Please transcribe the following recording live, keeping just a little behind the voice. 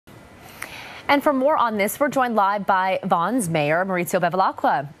And for more on this, we're joined live by Vaughan's Mayor, Maurizio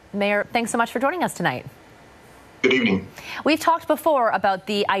Bevilacqua. Mayor, thanks so much for joining us tonight. Good evening. We've talked before about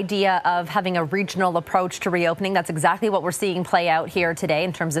the idea of having a regional approach to reopening. That's exactly what we're seeing play out here today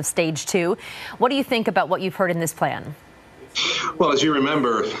in terms of stage 2. What do you think about what you've heard in this plan? Well, as you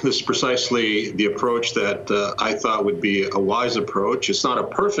remember, this is precisely the approach that I thought would be a wise approach. It's not a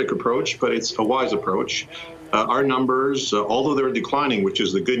perfect approach, but it's a wise approach. Our numbers, although they're declining, which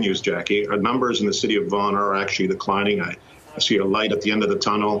is the good news, Jackie, our numbers in the City of Vaughan are actually declining. I see a light at the end of the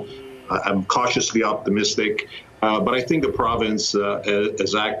tunnel. I'm cautiously optimistic. But I think the province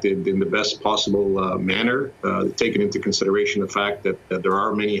has acted in the best possible manner, taking into consideration the fact that there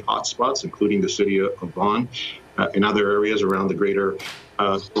are many hotspots, including the City of Vaughan, in other areas around the greater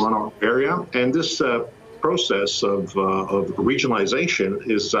Toronto area. And this process of regionalization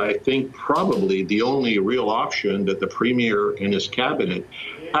is, I think, probably the only real option that the Premier and his cabinet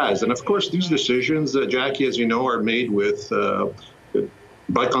has. And of course, these decisions, Jackie, as you know, are made with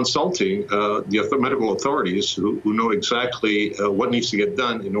by consulting the medical authorities who know exactly what needs to get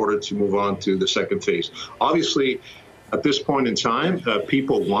done in order to move on to the second phase. Obviously, at this point in time,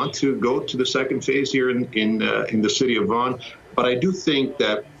 people want to go to the second phase here in the City of Vaughan. But I do think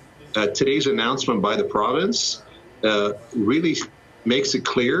that today's announcement by the province really makes it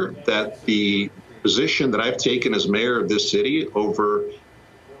clear that the position that I've taken as mayor of this city over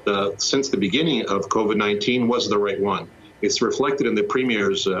since the beginning of COVID-19 was the right one. It's reflected in the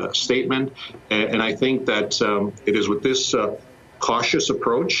Premier's statement, and I think that it is with this cautious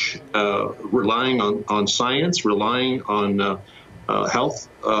approach, relying on science, relying on health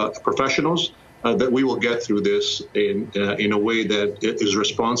professionals, that we will get through this in a way that is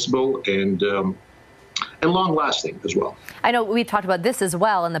responsible and long-lasting as well. I know we've talked about this as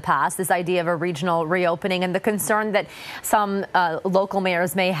well in the past, this idea of a regional reopening and the concern that some local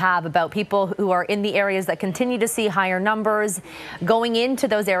mayors may have about people who are in the areas that continue to see higher numbers going into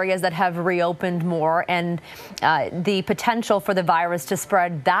those areas that have reopened more, and the potential for the virus to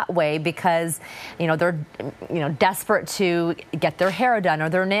spread that way because, they're, desperate to get their hair done or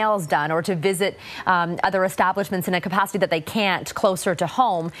their nails done or to visit other establishments in a capacity that they can't closer to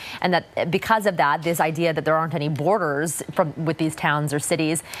home, and that because of that, this idea that there aren't any borders with these towns or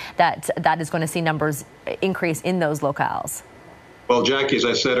cities, that is going to see numbers increase in those locales. Well, Jackie, as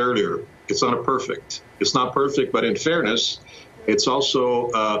I said earlier, it's not perfect. It's not perfect, but in fairness, it's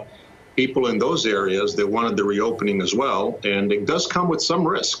also people in those areas that wanted the reopening as well, and it does come with some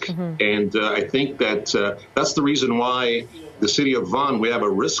risk. And I think that that's the reason why the City of Vaughan, we have a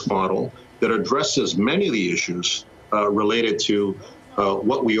risk model that addresses many of the issues related to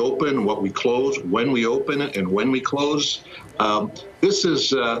what we open, what we close, when we open it, and when we close. This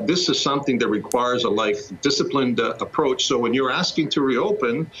is something that requires a disciplined approach. So when you're asking to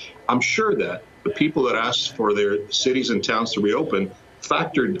reopen, I'm sure that the people that asked for their cities and towns to reopen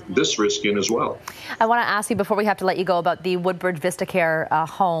factored this risk in as well. I want to ask you before we have to let you go about the Woodbridge VistaCare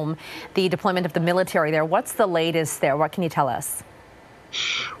home, the deployment of the military there. What's the latest there? What can you tell us?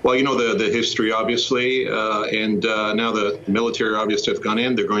 Well, you know the history, obviously, and now the military obviously have gone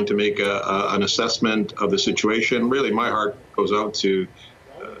in. They're going to make an assessment of the situation. Really, my heart goes out to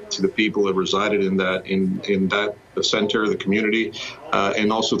the people that resided in that center, the community,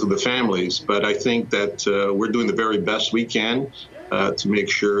 and also to the families. But I think that we're doing the very best we can to make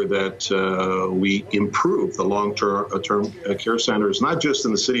sure that we improve the long-term care centers, not just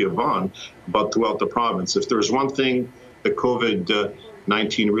in the City of Vaughan, but throughout the province. If there's one thing that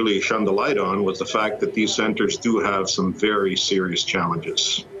COVID-19 really shone the light on, was the fact that these centers do have some very serious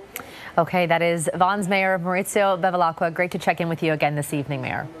challenges. Okay, that is Vaughan's Mayor Maurizio Bevilacqua. Great to check in with you again this evening,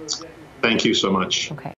 Mayor. Thank you so much. Okay.